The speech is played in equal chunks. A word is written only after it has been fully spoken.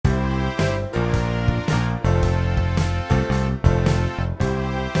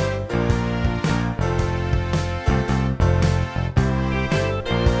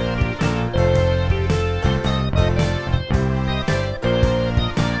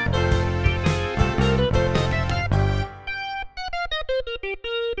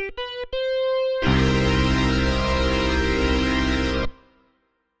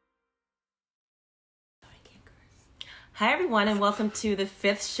Hi, everyone, and welcome to the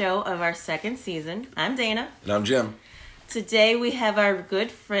 5th show of our 2nd season. I'm Dana. And I'm Jim. Today, we have our good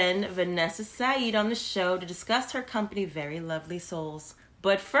friend, Vanessa Saeed, on the show to discuss her company, Very Lovely Souls.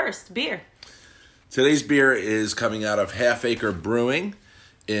 But first, beer. Today's beer is coming out of Half Acre Brewing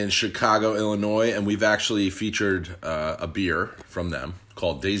in Chicago, Illinois, and we've actually featured a beer from them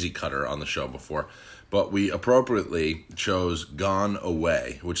called Daisy Cutter on the show before. But we appropriately chose Gone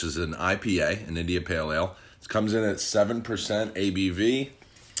Away, which is an IPA, an India Pale Ale. It comes in at 7% ABV.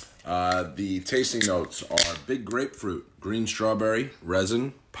 The tasting notes are big grapefruit, green strawberry,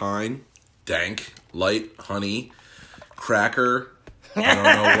 resin, pine, dank, light, honey, cracker. I don't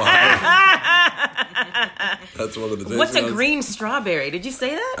know why. That's one of the tasting What's a notes. green strawberry? Did you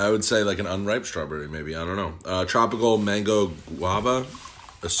say that? I would say like an unripe strawberry, maybe. I don't know. Tropical mango guava,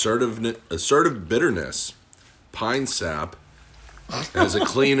 assertive bitterness, pine sap, has a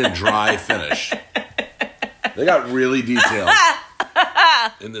clean and dry finish. They got really detailed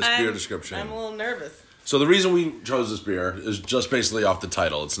in this beer description. I'm a little nervous. So the reason we chose this beer is just basically off the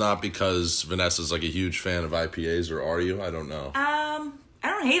title. It's not because Vanessa's like a huge fan of IPAs, or are you? I don't know. I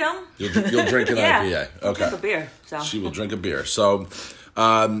don't hate them. You'll drink an Yeah. IPA. I'll Okay. drink a beer. So. She will drink a beer. So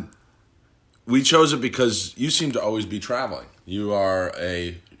we chose it because you seem to always be traveling. You are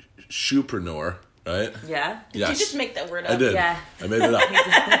a shoepreneur, right? Yeah. Did Yes. you just make that word up? I did. Yeah. I made it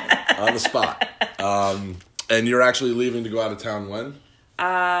up on the spot. And you're actually leaving to go out of town when?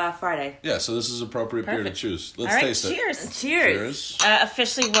 Friday. Yeah, so this is appropriate beer to Perfect. choose. Let's All right, taste cheers. it. Cheers.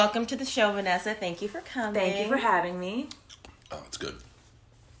 Officially welcome to the show, Vanessa. Thank you for coming. Thank you for having me. Oh, it's good.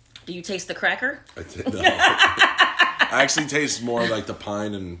 Do you taste the cracker? No. I actually taste more like the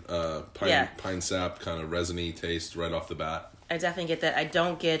pine and Yeah. pine sap kind of resiny taste right off the bat. I definitely get that. I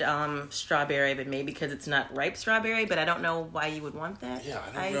don't get strawberry, but maybe because it's not ripe strawberry, but I don't know why you would want that. Yeah,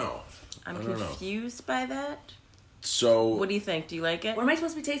 I don't know. I'm I don't know. confused by that. So What do you think? Do you like it? What am I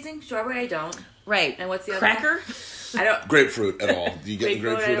supposed to be tasting? Strawberry? I don't. Right. And what's the other cracker? I don't. grapefruit at all? Do you get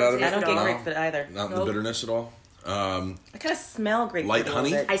Grapefruit, grapefruit I out don't of it? I don't get No. grapefruit either. Not in the Nope. bitterness at all? I kind of smell grapefruit. Light a little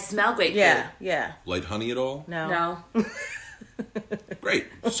honey? bit. I smell grapefruit. Yeah. Light honey at all? No. No. Great.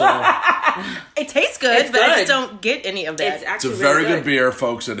 So It tastes good, It's but I good. just don't get any of that. It's it's actually a very really good beer,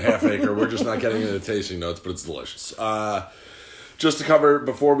 folks, at Half Acre. We're just not getting into the tasting notes, but it's delicious. Just to cover,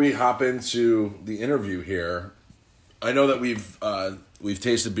 before we hop into the interview here, I know that we've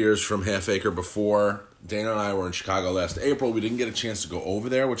tasted beers from Half Acre before. Dana and I were in Chicago last April. We didn't get a chance to go over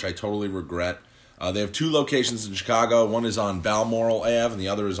there, which I totally regret. They have 2 locations in Chicago. One is on Balmoral Ave, and the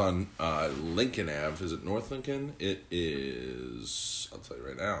other is on Lincoln Ave. Is it North Lincoln? It is. I'll tell you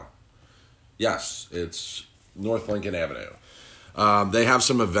right now. Yes, it's North Lincoln Avenue. They have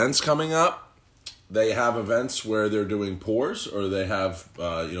some events coming up. They have events where they're doing pours, or they have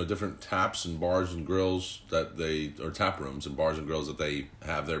different taps and bars and grills or tap rooms and bars and grills that they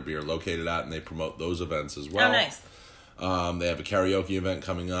have their beer located at, and they promote those events as well. Oh, nice. They have a karaoke event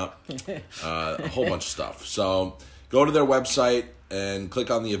coming up, a whole bunch of stuff. So go to their website and click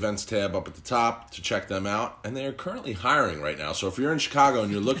on the events tab up at the top to check them out. And they are currently hiring right now. So if you're in Chicago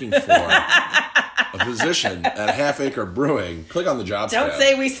and you're looking for a position at Half Acre Brewing, click on the jobs tab. Don't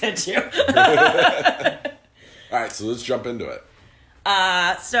say we sent you. All right, so let's jump into it.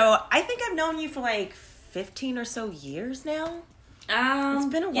 So I think I've known you for like 15 or so years now. It's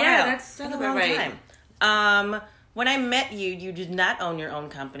been a while. Yeah, that It's sounds been a about long right. time. When I met you, you did not own your own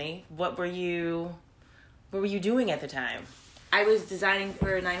company. What were you doing at the time? I was designing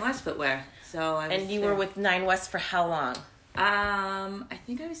for Nine West Footwear. So I was And you there. were with Nine West for how long? I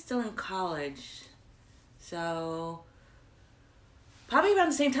think I was still in college. So probably around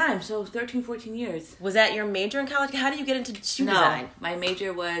the same time. So 13, 14 years. Was that your major in college? How did you get into shoe design? My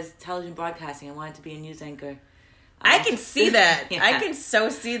major was television broadcasting. I wanted to be a news anchor. I can see that. Yeah. I can so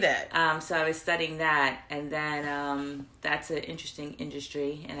see that. So I was studying that, and then that's an interesting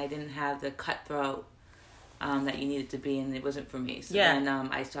industry, and I didn't have the cutthroat that you needed to be, and it wasn't for me. So Yeah. then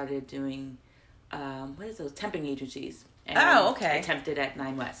I started doing, what is those, temping agencies. And Oh, okay. I temped at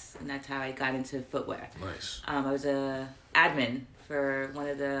Nine West, and that's how I got into footwear. Nice. I was a admin for one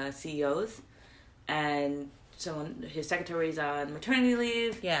of the CEOs, and his secretary's on maternity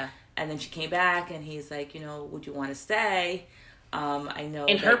leave. Yeah. And then she came back, and he's like, would you want to stay? I know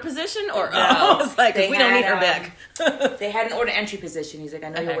In that- her position? Or No. I was like, 'cause They we don't need her had, back. They had an order entry position. He's like, I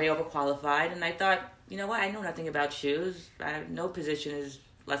know Okay. you're way overqualified. And I thought, you know what? I know nothing about shoes. No position is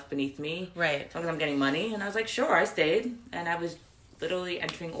left beneath me. Right. As long as I'm getting money. And I was like, sure, I stayed. And I was literally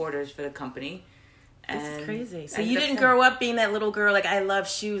entering orders for the company. This is And crazy. So I you ended up didn't selling- grow up being that little girl, like, I love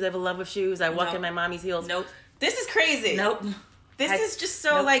shoes, I have a love of shoes, I walk Nope. in my mommy's heels. Nope. This is crazy. Nope. This I- is just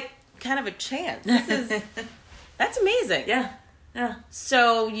so, nope. like, kind of a chance. This is... That's amazing. Yeah. Yeah.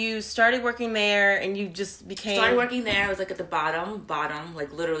 So you started working there, and you just became... Started working there. I was like at the bottom,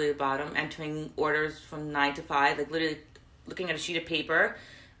 like literally the bottom, entering orders from 9 to 5, like literally looking at a sheet of paper,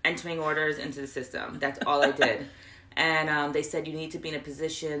 entering orders into the system. That's all I did. And they said you need to be in a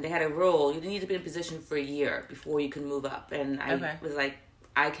position. They had a rule. You need to be in a position for a year before you can move up. And I was like,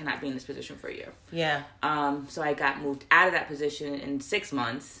 I cannot be in this position for a year. Yeah. So I got moved out of that position in 6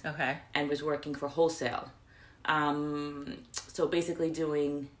 months. Okay. And was working for wholesale. So basically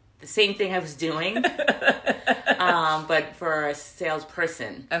doing the same thing I was doing, but for a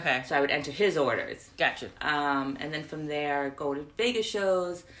salesperson. Okay. So I would enter his orders. Gotcha. And then from there, go to Vegas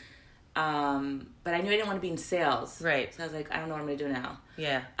shows. But I knew I didn't want to be in sales. Right. So I was like, I don't know what I'm going to do now.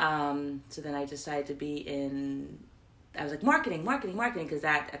 Yeah. So then I decided to be in, I was like, marketing, because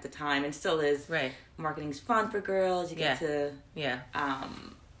that at the time, and still is, right. Marketing's fun for girls. You get to,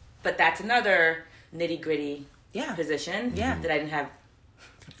 but that's another nitty-gritty position that I didn't have.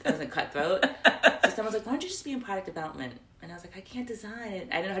 I wasn't cutthroat. So someone's like, why don't you just be in product development? And I was like, I can't design it.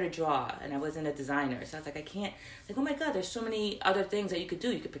 I didn't know how to draw, and I wasn't a designer. So I was like, I can't. Like, oh my God, there's so many other things that you could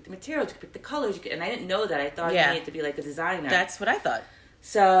do. You could pick the materials, you could pick the colors, and I didn't know that. I thought I needed to be like a designer. That's what I thought.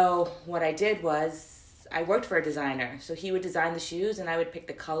 So what I did was I worked for a designer. So he would design the shoes, and I would pick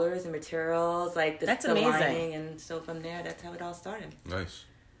the colors and materials, like the lining. And so from there, that's how it all started. Nice.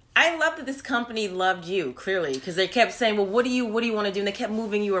 I love that this company loved you, clearly, because they kept saying, well, what do you want to do? And they kept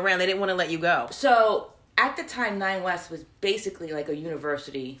moving you around. They didn't want to let you go. So at the time, Nine West was basically like a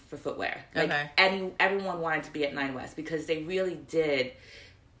university for footwear. Like, everyone wanted to be at Nine West because they really did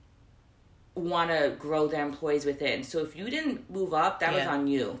want to grow their employees within. So if you didn't move up, that was on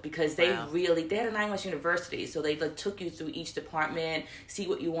you, because they had a Nine West University. So they like took you through each department, see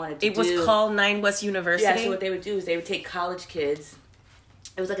what you wanted to do. It was called Nine West University? Yeah, so what they would do is they would take college kids.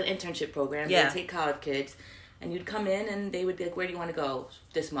 It was like an internship program. Yeah. They'd take college kids, and you'd come in, and they would be like, where do you want to go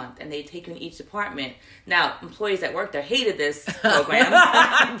this month? And they'd take you in each department. Now, employees that worked there hated this program.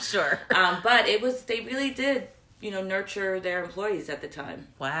 I'm sure. But they really did, nurture their employees at the time.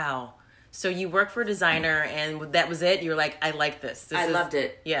 Wow. So you worked for a designer, and that was it? You were like, I like this. I loved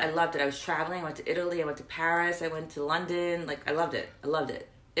it. Yeah. I loved it. I was traveling. I went to Italy. I went to Paris. I went to London. Like, I loved it.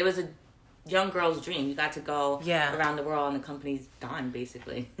 It was a young girl's dream. You got to go around the world on the company's dime,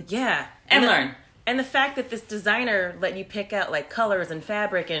 basically. Yeah. and learn. And the fact that this designer let you pick out like colors and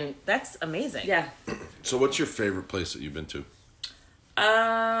fabric, and that's amazing. Yeah. So what's your favorite place that you've been to?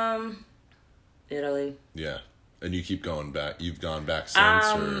 Italy. Yeah. And you keep going back. You've gone back since,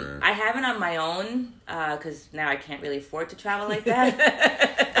 or? I haven't on my own, because now I can't really afford to travel like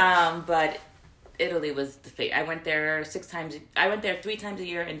that. But Italy was the fate. I went there 3 times a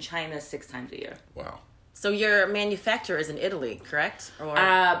year, and China 6 times a year. Wow. So your manufacturer is in Italy, correct? Or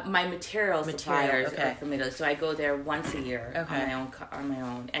my material suppliers are from Italy. So I go there once a year on my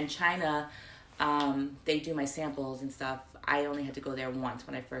own. And China, they do my samples and stuff. I only had to go there once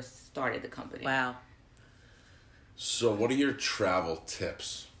when I first started the company. Wow. So what are your travel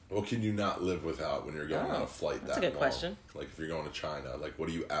tips? What can you not live without when you're going on a flight that's a good question. Like if you're going to China, like what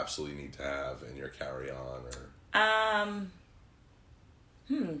do you absolutely need to have in your carry-on? Or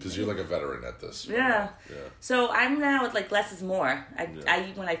because you're like a veteran at this. Yeah. So I'm now with like less is more.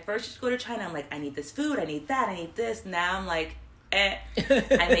 I when I first used to go to China, I'm like, I need this food, I need that, I need this. Now I'm like, I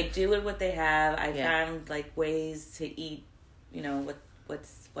make do with what they have. I found like ways to eat,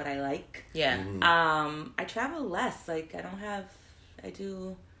 what I like. Yeah. Mm-hmm. I travel less. Like I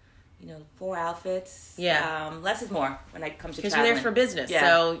do 4 outfits. Yeah. Less is more when it comes to traveling. Because you're there for business,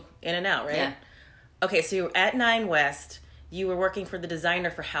 so in and out, right? Yeah. Okay, so you were at Nine West. You were working for the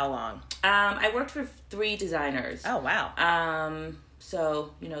designer for how long? I worked for 3 designers. Oh, wow.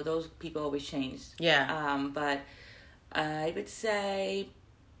 So, those people always changed. Yeah. But I would say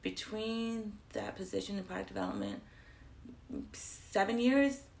between that position and product development, 7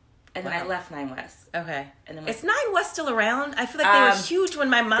 years. And then I left Nine West. Okay. And then is Nine West still around? I feel like they were huge when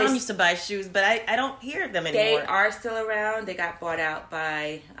my mom used to buy shoes, but I don't hear them anymore. They are still around. They got bought out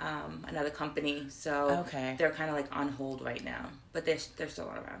by another company, so they're kind of like on hold right now. But they're still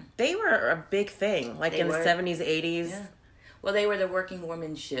around. They were a big thing, like in the 70s, 80s. Yeah. Well, they were the working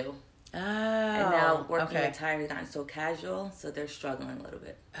woman's shoe. Oh. And now working attire has gotten so casual, so they're struggling a little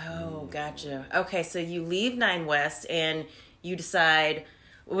bit. Oh, gotcha. Okay, so you leave Nine West and you decide...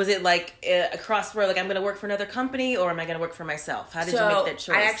 Was it like a crossroad, like I'm going to work for another company, or am I going to work for myself? How did you make that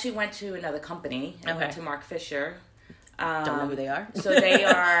choice? I actually went to another company. I went to Mark Fisher. Don't know who they are. So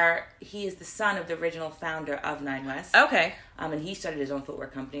he is the son of the original founder of Nine West. Okay. And he started his own footwear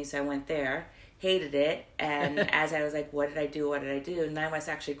company, so I went there. hated it. And as I was like, what did I do? Nine West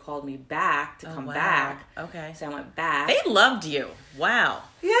actually called me back to come back. Okay. So I went back. They loved you. Wow.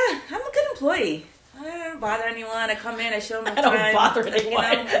 Yeah, I'm a good employee. I don't bother anyone. I come in, I show them my time. I don't bother anyone.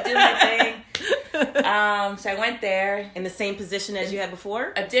 I do my thing. So I went there. In the same position as you had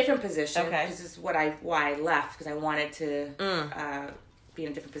before? A different position. Okay. This is why I left, because I wanted to be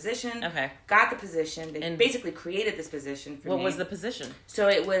in a different position. Okay. Got the position. They basically created this position for me. What was the position? So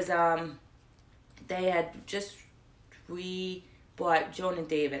it was, they had just bought Joan and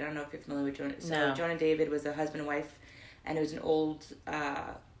David. I don't know if you're familiar with Joan. So No. Joan and David was a husband and wife, and it was an old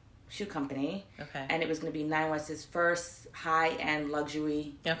shoe company. Okay. And it was going to be Nine West's first high-end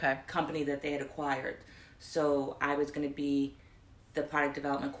luxury company that they had acquired. So I was going to be the product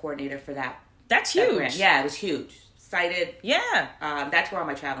development coordinator for that. That's huge. Brand. Yeah, it was huge. Excited. Yeah. That's where all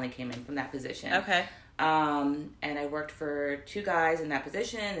my traveling came in, from that position. Okay. And I worked for 2 guys in that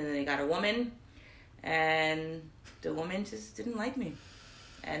position, and then they got a woman, and the woman just didn't like me.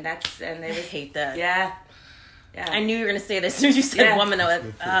 And they I hate that. Yeah. Yeah. I knew you were going to say this as soon as you said woman. I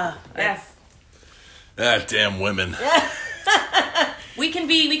was yeah. Ah, damn women. We can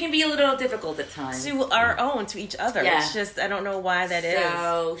be a little difficult at times. To our own, to each other. Yeah. It's just, I don't know why that is.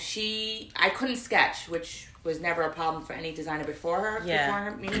 So I couldn't sketch, which was never a problem for any designer before her. Yeah.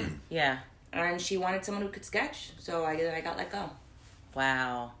 Before me. Yeah. And she wanted someone who could sketch, so I got let go.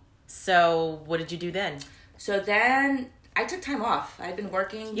 Wow. So what did you do then? So then I took time off. I'd been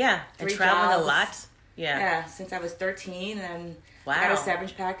working. Yeah. 3 and traveling jobs. a lot. Yeah. Yeah, since I was 13, and Wow. I got a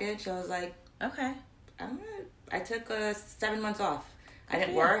severance package. I was like, Okay. I took 7 months off. I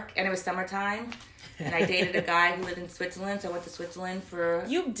didn't you. work, and it was summertime, and I dated a guy who lived in Switzerland, so I went to Switzerland for...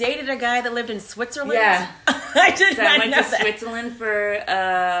 You dated a guy that lived in Switzerland? Yeah. I did So not I went know to that. Switzerland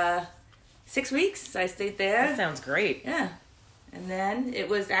for 6 weeks. I stayed there. That sounds great. Yeah. And then it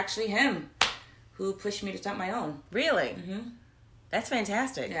was actually him who pushed me to start my own. Really? That's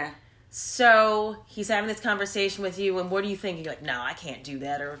fantastic. Yeah. So he's having this conversation with you, and what do you think? You're like, no, I can't do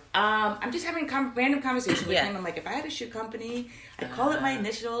that, or I'm just having a random conversation with Yeah. him. I'm like, if I had a shoe company, I'd call it my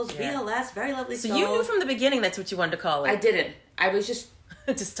initials, yeah. VLS, very lovely so soul. you knew from the beginning that's what you wanted to call it. I didn't. I was just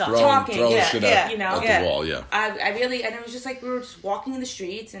just talk. Talking, throwing yeah, shit yeah, out, you know, out yeah. the wall, yeah. I really, and it was just like we were just walking in the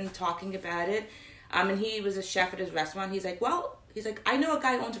streets and talking about it. And he was a chef at his restaurant. He's like, I know a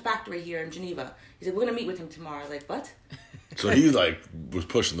guy who owns a factory here in Geneva. He's like, we're going to meet with him tomorrow. I was like, what? So he was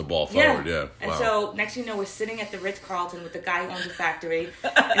pushing the ball forward, yeah. And Wow. so next thing you know, we're sitting at the Ritz-Carlton with the guy who owns the factory.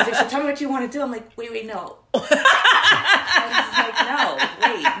 And he's like, so tell me what you want to do. I'm like, wait, no. I was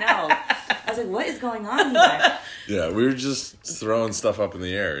like, no. I was like, what is going on here? Yeah, we were just throwing stuff up in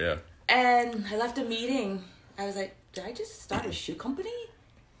the air, yeah. And I left a meeting. I was like, did I just start a shoe company?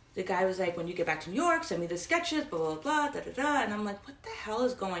 The guy was like, when you get back to New York, send me the sketches, blah, blah, blah, da, da, da. And I'm like, what the hell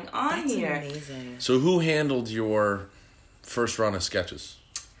is going on That's here? amazing. So who handled your first run of sketches?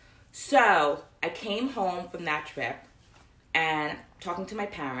 So I came home from that trip and talking to my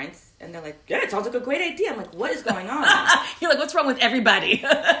parents, and they're like, yeah, it sounds like a great idea. I'm like, what is going on? You're like, what's wrong with everybody?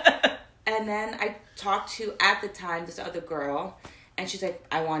 And then I talked to, at the time, this other girl, and she's like,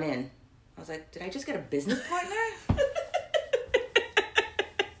 I want in. I was like, did I just get a business partner?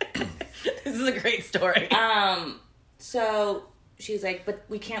 This is a great story. So she's like, but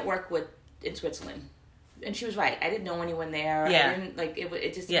we can't work in Switzerland. And she was right. I didn't know anyone there. Yeah. I didn't,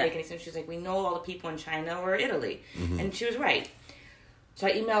 it just didn't make any sense. She was like, we know all the people in China or Italy. Mm-hmm. And she was right. So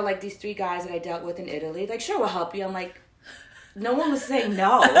I emailed these 3 guys that I dealt with in Italy. Like, sure, we'll help you. I'm like, no one was saying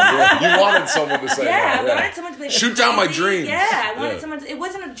no. Yeah, you wanted someone to say Yeah, no. I wanted someone to be like, shoot down my dreams. Yeah, I wanted someone to, it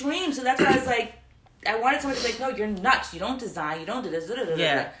wasn't a dream, so that's why I was like, I wanted someone to be like, no, you're nuts. You don't design. You don't do this.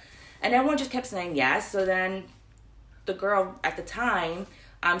 Yeah. And everyone just kept saying yes. So then the girl at the time,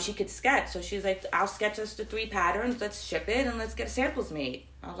 she could sketch. So she's like, I'll sketch us the 3 patterns. Let's ship it and let's get samples made.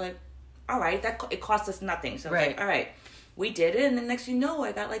 I was like, all right. It cost us nothing. So I was like, all right. We did it. And then next thing you know,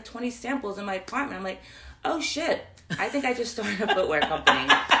 I got 20 samples in my apartment. I'm like, oh, shit. I think I just started a footwear company.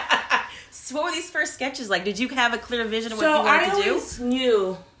 So what were these first sketches like? Did you have a clear vision of what you wanted to do? I always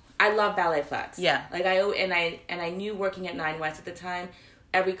knew I love ballet flats. Yeah. I knew working at Nine West at the time,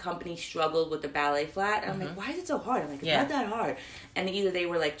 every company struggled with the ballet flat. And I'm like, why is it so hard? I'm like, it's not that hard. And either they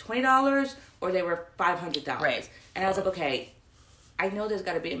were $20 or they were $500. Right. And I was like, okay, I know there's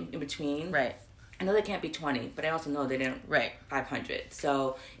got to be in between. Right. I know they can't be 20, but I also know they didn't. Right. 500.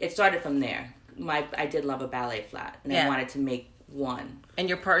 So it started from there. I did love a ballet flat, and I wanted to make one. And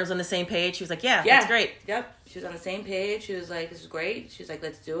your partner's on the same page? She was like, yeah, that's great. Yep. She was on the same page. She was like, this is great. She was like,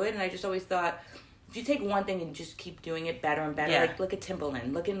 let's do it. And I just always thought, if you take one thing and just keep doing it better and better, look at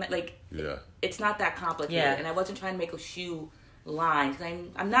Timberland. Look at, yeah. it's not that complicated. Yeah. And I wasn't trying to make a shoe line, because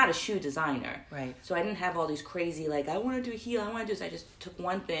I'm not a shoe designer. Right. So I didn't have all these crazy, like, I want to do a heel, I want to do this. I just took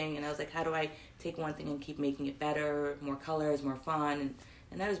one thing, and I was like, how do I take one thing and keep making it better, more colors, more fun,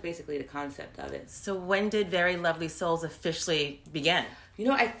 and that was basically the concept of it. So when did Very Lovely Souls officially begin? You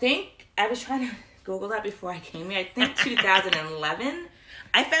know, I think, I was trying to Google that before I came here, I think 2011.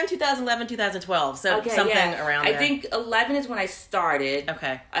 I found 2011, 2012, so something around there. I think 11 is when I started.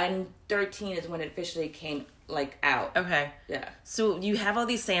 Okay. And 13 is when it officially came, like, out. Okay. Yeah. So you have all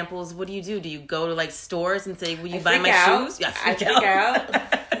these samples. What do? Do you go to, like, stores and say, will you buy my shoes? Yeah, I freak out.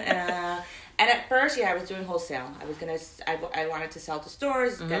 And at first, I was doing wholesale. I wanted to sell to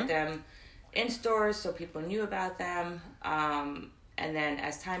stores, get them in stores so people knew about them. And then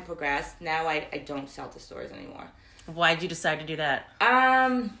as time progressed, now I don't sell to stores anymore. Why did you decide to do that?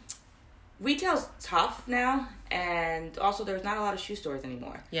 Retail's tough now, and also there's not a lot of shoe stores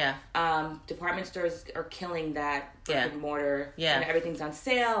anymore. Yeah. Department stores are killing that brick and mortar. Yeah. And everything's on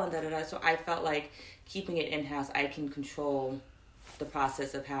sale and da-da-da. So I felt like keeping it in-house, I can control the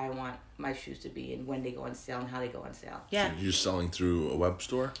process of how I want my shoes to be and when they go on sale and how they go on sale. Yeah. So you're selling through a web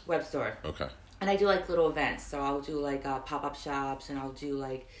store? Web store. Okay. And I do like little events. So I'll do like pop-up shops, and I'll do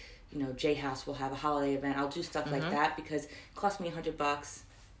like, J House will have a holiday event. I'll do stuff like that because it costs me $100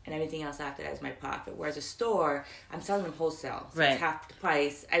 and everything else after that is my profit. Whereas a store, I'm selling them wholesale. So it's half the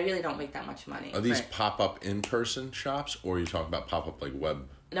price. I really don't make that much money. Are these pop-up in-person shops, or are you talking about pop-up like web?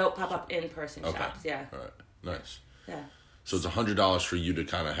 No, pop-up in-person shops, yeah. All right, nice. Yeah. So it's $100 for you to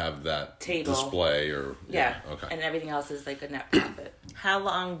kind of have that table display, or okay, and everything else is like a net profit. How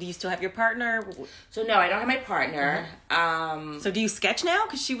long do you still have your partner? So no, I don't have my partner. So do you sketch now?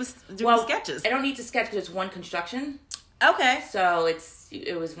 Because she was doing sketches. I don't need to sketch because it's one construction. Okay. So it's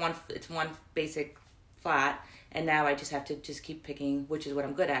one basic flat, and now I just have to keep picking, which is what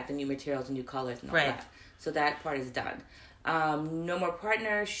I'm good at, the new materials and new colors and all that. So that part is done. No more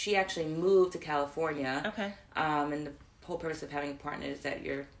partner. She actually moved to California. Okay. And the whole purpose of having a partner is that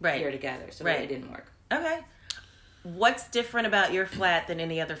you're here together. So it didn't work. Okay. What's different about your flat than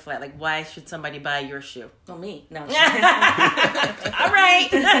any other flat? Like, why should somebody buy your shoe? Well, me. No. All right.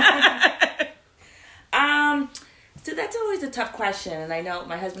 So that's always a tough question, and I know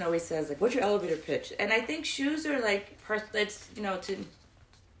my husband always says, like, what's your elevator pitch? And I think shoes are like, it's,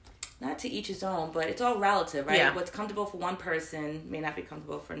 not to each his own, but it's all relative, right? Yeah. What's comfortable for one person may not be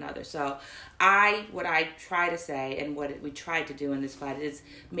comfortable for another. So what I try to say, and what we tried to do in this flat, is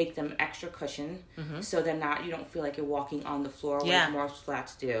make them extra cushion, so you don't feel like you're walking on the floor, like most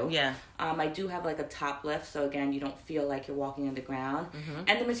flats do. Yeah. I do have like a top lift, so again, you don't feel like you're walking on the ground.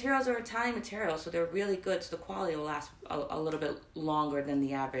 And the materials are Italian materials, so they're really good, so the quality will last a little bit longer than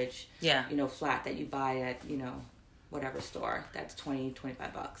the average, flat that you buy at, whatever store that's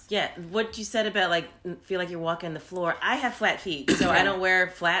 $20-$25. Yeah, what you said about like feel like you're walking the floor. I have flat feet, so I don't wear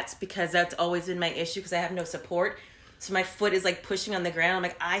flats because that's always been my issue because I have no support. So my foot is like pushing on the ground. I'm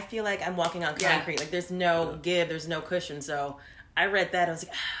like, I feel like I'm walking on concrete. Like there's no give, there's no cushion. So I read that. I was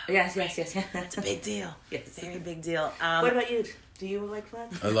like, yes. It's a big deal. Yes, very big deal. What about you? Do you like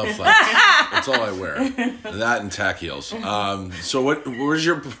flats? I love flats. That's all I wear. That and tack heels. So where's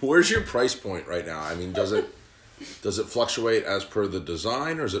your price point right now? I mean, does it fluctuate as per the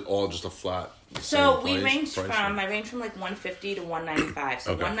design, or is it all just a flat? So I range from like $150 to $195.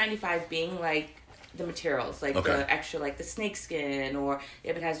 So $195 being like the materials, like the extra, like the snakeskin, or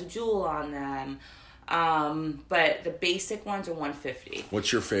if it has a jewel on them. But the basic ones are $150.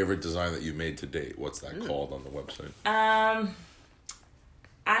 What's your favorite design that you've made to date? What's that called on the website?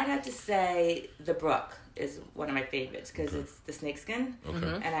 I'd have to say the Brook is one of my favorites because it's the snakeskin.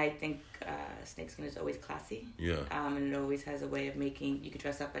 And I think snakeskin is always classy. Yeah. And it always has a way of making, you can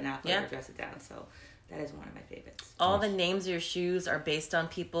dress up an outfit or dress it down. So that is one of my favorites. All the names of your shoes are based on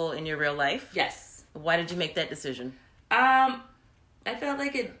people in your real life? Yes. Why did you make that decision? I felt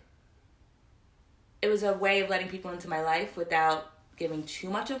like it was a way of letting people into my life without giving too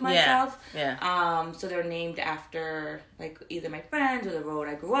much of myself. Yeah. So they're named after like either my friends or the road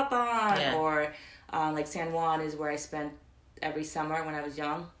I grew up on, or like San Juan is where I spent every summer when I was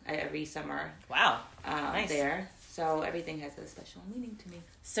young. Every summer. Wow. Nice. There. So everything has a special meaning to me.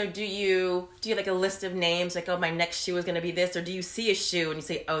 So do you like a list of names, like, oh, my next shoe is going to be this, or do you see a shoe and you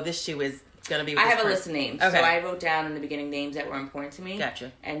say, oh, this shoe is going to be with I this have a person? list of names. Okay. So I wrote down in the beginning names that were important to me.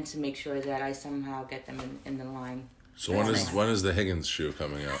 Gotcha. And to make sure that I somehow get them in the line. So when is the Higgins shoe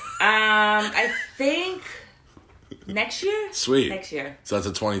coming out? I think next year. Sweet. Next year. So that's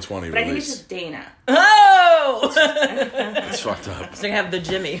a 2020 but release. I think it's just Dana. Oh! It's fucked up. So you have the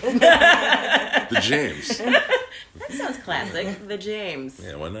Jimmy. The James. That sounds classic. The James.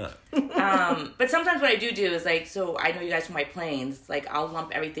 Yeah, why not? But sometimes what I do is like, so I know you guys from White Plains. Like I'll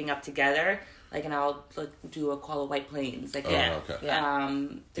lump everything up together. Like, and I'll like do a call of White Plains. Like, okay. Yeah.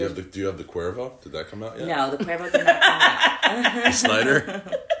 Do you have the Cuervo? Did that come out yet? No, the Cuervo did not come out. Snyder?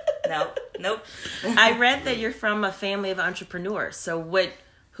 Nope. I read that you're from a family of entrepreneurs. So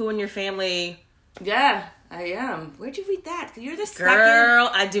who in your family? Yeah, I am. Where'd you read that? 'Cause you're the Girl,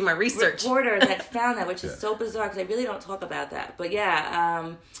 second I do my research. reporter that found that, which is so bizarre because I really don't talk about that. But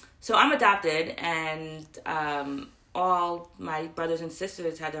yeah, so I'm adopted, and all my brothers and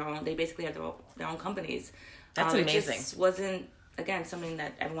sisters had their own. They basically had their own companies. That's amazing. It just wasn't, again, something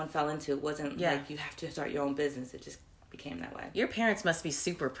that everyone fell into. It wasn't like you have to start your own business. It just became that way. Your parents must be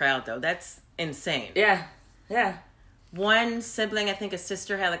super proud, though. That's insane. Yeah. One sibling, I think a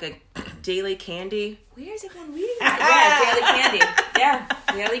sister, had like a Daily Candy. Where's everyone reading that? Yeah, Daily Candy. Yeah,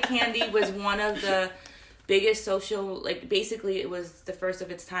 Daily Candy was one of the biggest social, like, basically it was the first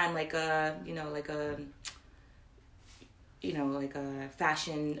of its time, like a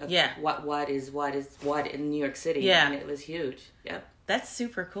fashion of what is what in New York City. Yeah. And it was huge. Yep. That's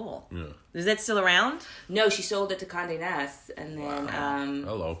super cool. Yeah. Is that still around? No, she sold it to Condé Nast, and then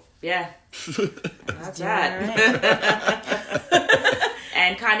Hello. yeah, that's that. Right.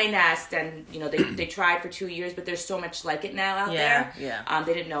 And Condé Nast, and they tried for 2 years, but there's so much like it now out there. Yeah.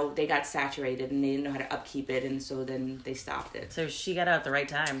 They didn't know, they got saturated, and they didn't know how to upkeep it, and so then they stopped it. So she got out at the right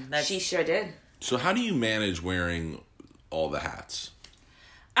time. She sure did. So how do you manage wearing all the hats?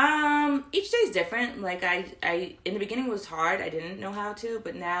 Each day is different. Like I in the beginning it was hard. I didn't know how to,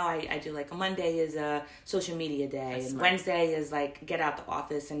 but now I do, like, a Monday is a social media day. That's and smart. Wednesday is like get out the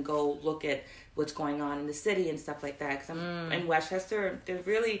office and go look at what's going on in the city and stuff like that. Because I'm in Westchester. There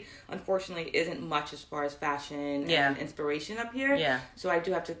really, unfortunately, isn't much as far as fashion and inspiration up here. Yeah. So I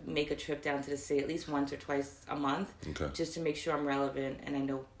do have to make a trip down to the city at least once or twice a month, just to make sure I'm relevant and I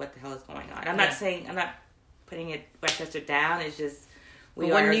know what the hell is going on. I'm not putting it Westchester down. It's just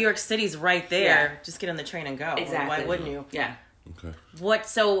when New York City's right there, just get on the train and go. Exactly. Why wouldn't you? Yeah. Okay.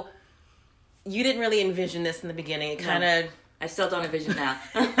 So you didn't really envision this in the beginning. It kind of... I still don't envision now.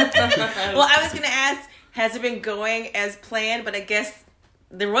 Well, I was going to ask, has it been going as planned? But I guess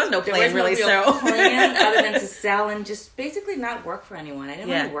there was no plan, really. There was no real plan other than to sell and just basically not work for anyone. I didn't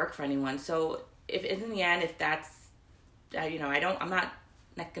want to work for anyone. So if in the end, if that's, I'm not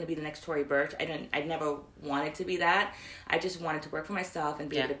going to be the next Tory Burch. I never wanted to be that. I just wanted to work for myself and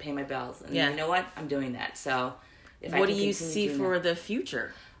be able to pay my bills. And you know what? I'm doing that. So what do you see for the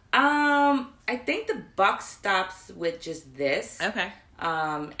future? I think the buck stops with just this. Okay.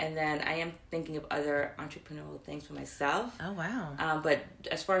 And then I am thinking of other entrepreneurial things for myself. Oh, wow. But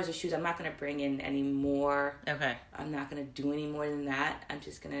as far as the shoes, I'm not going to bring in any more. Okay. I'm not going to do any more than that. I'm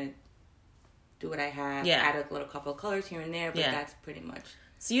just going to do what I have. Yeah. Add a little couple of colors here and there, but that's pretty much.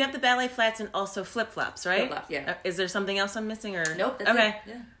 So you have the ballet flats and also flip-flops, right? Flip-flops, yeah. Is there something else I'm missing? Or Nope, that's okay. it.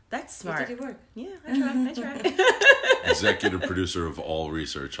 Yeah. That's smart. You did your work. Yeah, I tried. Executive producer of all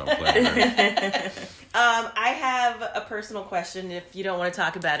research on Planet Earth. I have a personal question. If you don't want to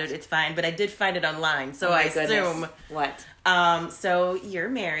talk about it, it's fine. But I did find it online, so I assume. What? So you're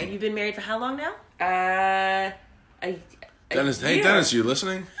married. You've been married for how long now? Dennis, hey year. Dennis, you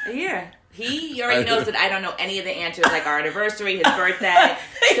listening? A year. He already knows that I don't know any of the answers, like our anniversary, his birthday.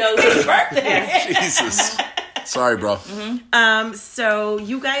 So his birthday. Jesus. Sorry, bro. Mm-hmm. So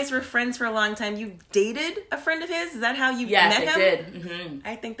you guys were friends for a long time. You dated a friend of his? Is that how you met him? Yes, I did. Mm-hmm.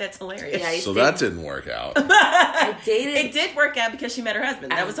 I think that's hilarious. Yeah, so that didn't work out. I dated. It did work out because she met her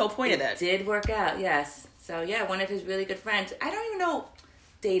husband. That was the whole point of that. It did work out, yes. So yeah, one of his really good friends. I don't even know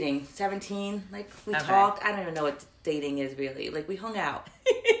dating. 17, like we talked. I don't even know what dating is really. Like we hung out.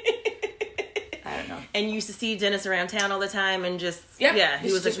 I don't know. And you used to see Dennis around town all the time, and just he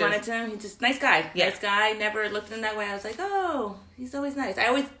was just wanted to. He's just nice guy. Yeah. Nice guy. Never looked at him that way. I was like, oh, he's always nice. I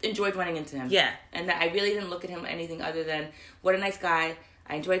always enjoyed running into him. Yeah. And I really didn't look at him anything other than what a nice guy.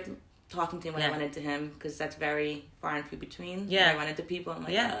 I enjoyed talking to him when I went into him because that's very far and few between. Yeah. When I run into people, I'm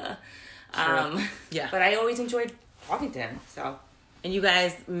like, yeah. But I always enjoyed talking to him. So. And you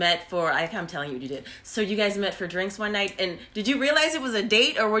guys met for, I'm telling you what you did. So you guys met for drinks one night, and did you realize it was a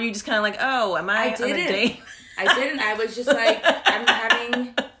date, or were you just kind of like, oh, am I on a date? I didn't. I was just like, I'm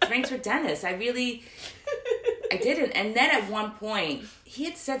having drinks with Dennis. I didn't. And then at one point, he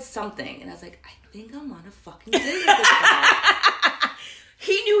had said something, and I was like, I think I'm on a fucking date with this guy.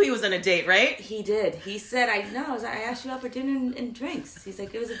 He knew he was on a date, right? He did. He said, I asked you out for dinner and drinks. He's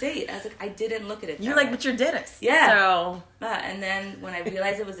like, it was a date. I was like, I didn't look at it. You're like, but you're Dennis. Yeah. So. And then when I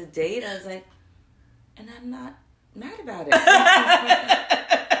realized it was a date, I was like, and I'm not mad about it.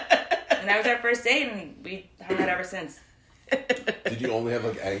 And that was our first date, and we hung out ever since. Did you only have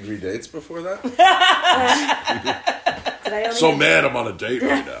like angry dates before that? Did I only So have- mad I'm on a date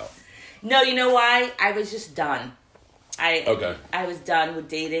right now. No, you know why? I was just done. Okay. I was done with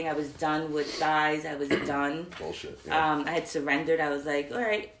dating. I was done with guys. I was done. Bullshit. Yeah. I had surrendered. I was like, all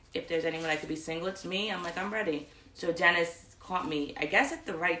right, if there's anyone I could be single, it's me. I'm like, I'm ready. So Dennis caught me, I guess, at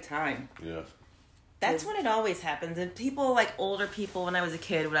the right time. Yeah. That's when it always happens. And people, like older people, when I was a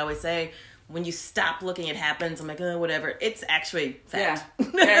kid, would always say, when you stop looking, it happens. I'm like, oh, whatever. It's actually fact.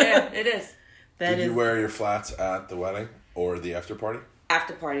 Yeah, it is. Did you wear your flats at the wedding or the after party?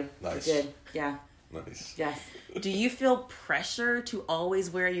 After party. Nice. I did. Yeah. Nice. Yes. Do you feel pressure to always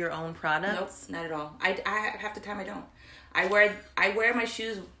wear your own products? Nope, not at all. I half the time I don't. I wear my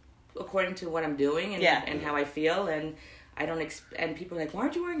shoes according to what I'm doing and how I feel, and I don't. And people are like, "Why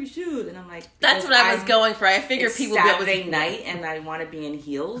aren't you wearing your shoes?" And I'm like, That's what I was going for. I figured it's people Saturday night, and I want to be in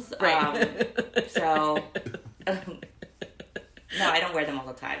heels. Right. So. No, I don't wear them all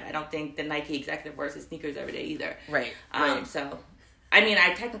the time. I don't think the Nike executive wears his sneakers every day either. Right. So, I mean,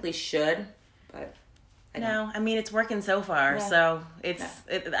 I technically should, but No, I mean it's working so far. Yeah. So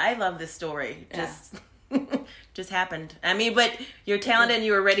I love this story. Yeah. Just happened. I mean, but you're talented and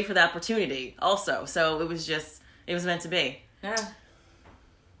you were ready for the opportunity also. So it was meant to be. Yeah.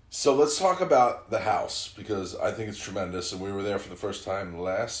 So let's talk about the house because I think it's tremendous, and we were there for the first time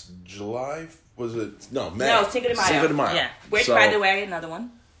last July. Was it? No, May. No, Cinco de Mayo. Cinco de Mayo. Yeah. Which, So- by the way, another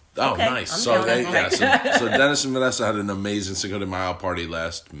one. Oh, Okay, nice. I'm So, down. so Dennis and Vanessa had an amazing Cinco de Mayo party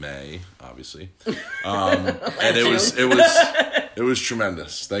last May, obviously, and it was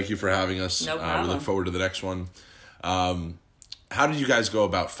tremendous. Thank you for having us. No We problem. look forward to the next one. How did you guys go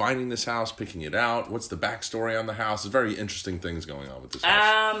about finding this house, picking it out? What's the backstory on the house? There's very interesting things going on with this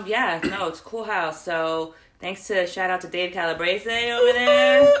house. Yeah, no, it's a cool house. So thanks shout out to Dave Calabrese over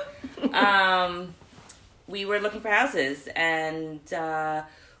there. We were looking for houses, and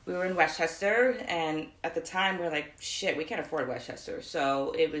we were in Westchester, and at the time we were like, shit, we can't afford Westchester.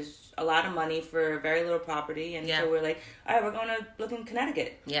 So it was a lot of money for very little property, and so we were like, all right, we're going to look in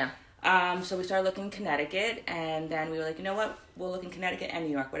Connecticut. Yeah. So we started looking in Connecticut, and then we were like, you know what? We'll look in Connecticut and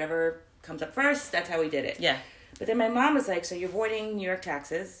New York. Whatever comes up first, that's how we did it. Yeah. But then my mom was like, so you're avoiding New York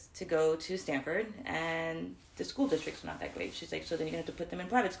taxes to go to Stanford, and the school district's not that great. She's like, so then you're going to have to put them in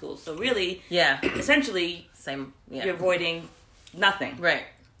private schools. So really, Yeah. essentially, Same. Yeah. you're avoiding nothing. Right.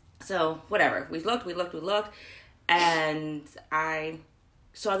 So whatever. We looked, and I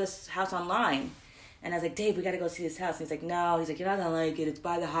saw this house online. And I was like, Dave, we got to go see this house. And he's like, no. He's like, you're not going to like it. It's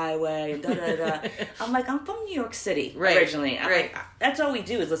by the highway. And da-da-da. I'm like, I'm from New York City originally. I'm like, that's all we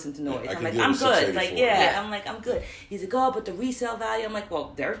do is listen to noise. I I'm can like, deal I'm with good. 684. Like, yeah. I'm like, I'm good. He's like, oh, but the resale value. I'm like,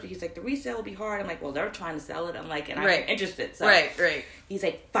 well, he's like, the resale will be hard. I'm like, well, they're trying to sell it. I'm like, and I'm interested. So Right. he's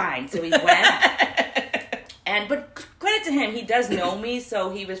like, fine. So we went. But credit to him, he does know me.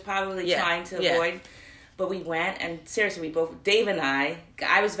 So he was probably trying to avoid. But we went, and seriously, Dave and I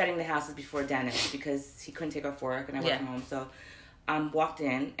was vetting the houses before Dennis because he couldn't take off work, and I worked from home. So walked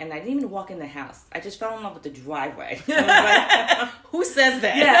in, and I didn't even walk in the house. I just fell in love with the driveway. I was like, who says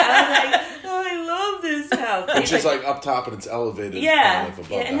that? yeah, I was like, oh, I love this house. Which is like up top and it's elevated. Yeah,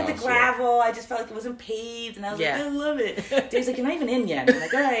 above and the had the house, gravel. I just felt like it wasn't paved, and I was like, I love it. Dave's like, you're not even in yet. I'm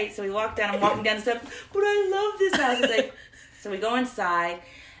like, all right. So we walked down. I'm walking down the steps, but I love this house. It's like, so we go inside,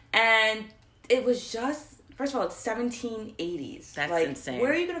 and it was just. First of all, it's 1780s. That's like, insane.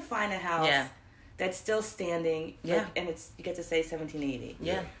 Where are you going to find a house that's still standing? Yeah. Like, and you get to say 1780.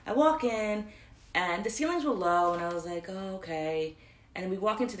 Yeah. I walk in, and the ceilings were low, and I was like, oh, okay. And then we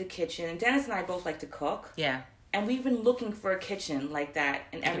walk into the kitchen, and Dennis and I both like to cook. Yeah. And we've been looking for a kitchen like that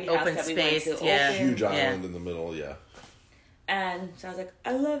in every house open that we space, went to. yeah. Open. Huge island in the middle, yeah. And so I was like,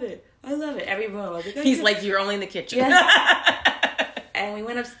 I love it. Every room. I was like, He's like, you're only in the kitchen. Yeah. And we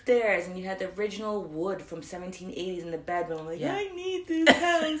went upstairs, and you had the original wood from 1780s in the bedroom. I'm like, I need this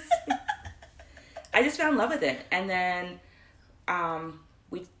house. I just fell in love with it. And then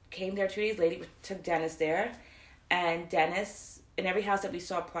we came there 2 days later. We took Dennis there. And Dennis, in every house that we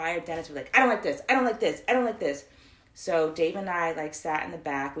saw prior, Dennis was like, I don't like this. I don't like this. I don't like this. So Dave and I sat in the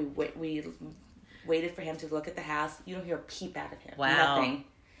back. We waited for him to look at the house. You don't hear a peep out of him. Wow. Nothing.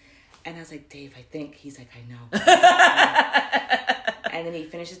 And I was like, Dave, I think. He's like, I know. And then he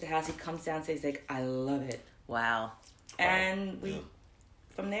finishes the house. He comes down and says, like, I love it. Wow. And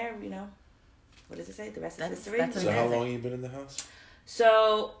from there, what does it say? The rest is history. That's So how long have you been in the house?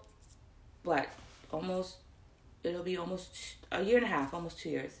 So, it'll be almost a year and a half, almost 2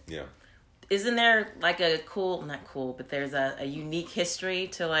 years. Yeah. Isn't there like a cool, not cool, but there's a unique history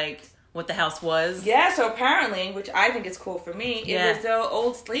to like what the house was. Yeah, so apparently, which I think is cool for me, Yeah. it was the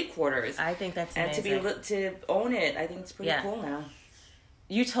old slave quarters. I think that's and amazing. to own it, I think it's pretty Yeah. cool now.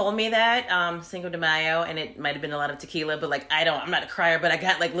 You told me that Cinco de Mayo, and it might have been a lot of tequila, but like I'm not a crier, but I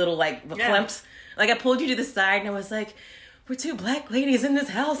got like little like clumps. Like I pulled you to the side, and I was like, "We're two black ladies in this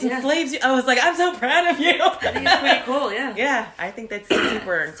house, and slaves." I was like, "I'm so proud of you." I think it's pretty cool. Yeah. Yeah, I think that's super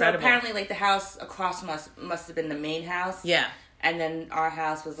incredible. So apparently, like the house across from us must have been the main house. Yeah. And then our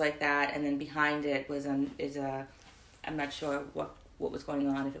house was like that, and then behind it was I'm not sure what was going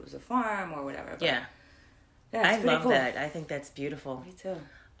on, if it was a farm or whatever. But Yeah. yeah, I it's pretty love cool. that. I think that's beautiful. Me too.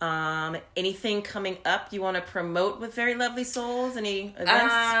 Anything coming up you want to promote with Very Lovely Souls? Any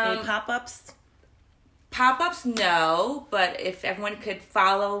events? Any pop-ups? Pop-ups, no, but if everyone could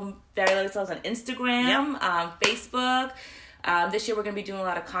follow Very Lovely Souls on Instagram, Facebook. This year we're going to be doing a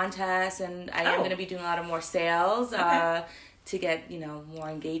lot of contests, and I am going to be doing a lot of more sales to get, more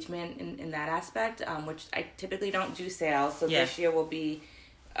engagement in that aspect, which I typically don't do sales. So this year will be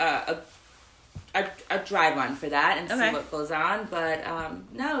a dry run for that and see what goes on. But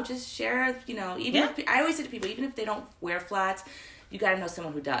no, just share, even if, I always say to people, even if they don't wear flats, you got to know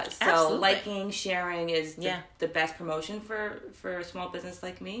someone who does. Absolutely. So liking, sharing is the best promotion for a small business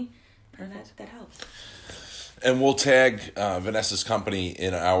like me. And that helps. And we'll tag Vanessa's company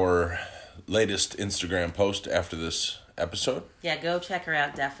in our latest Instagram post after this episode. Yeah, go check her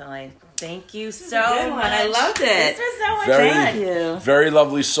out, definitely. Thank you so much. I loved it. This was so much fun. Thank you. Very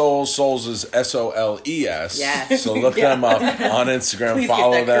Lovely Souls. Souls is SOLES. Yes. So look them up on Instagram. Please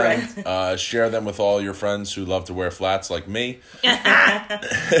follow get them. Share them with all your friends who love to wear flats like me.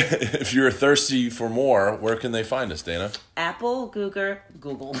 If you're thirsty for more, where can they find us, Dana? Apple, Google,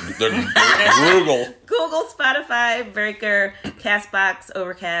 Google. Spotify, Breaker, Castbox,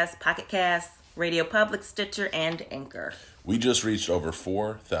 Overcast, Pocket Cast, Radio Public, Stitcher, and Anchor. We just reached over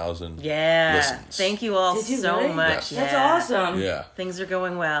 4,000 listens. Thank you all so really? much. That's Yeah. awesome. Yeah. Things are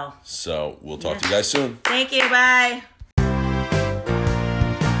going well. So we'll talk to you guys soon. Thank you. Bye.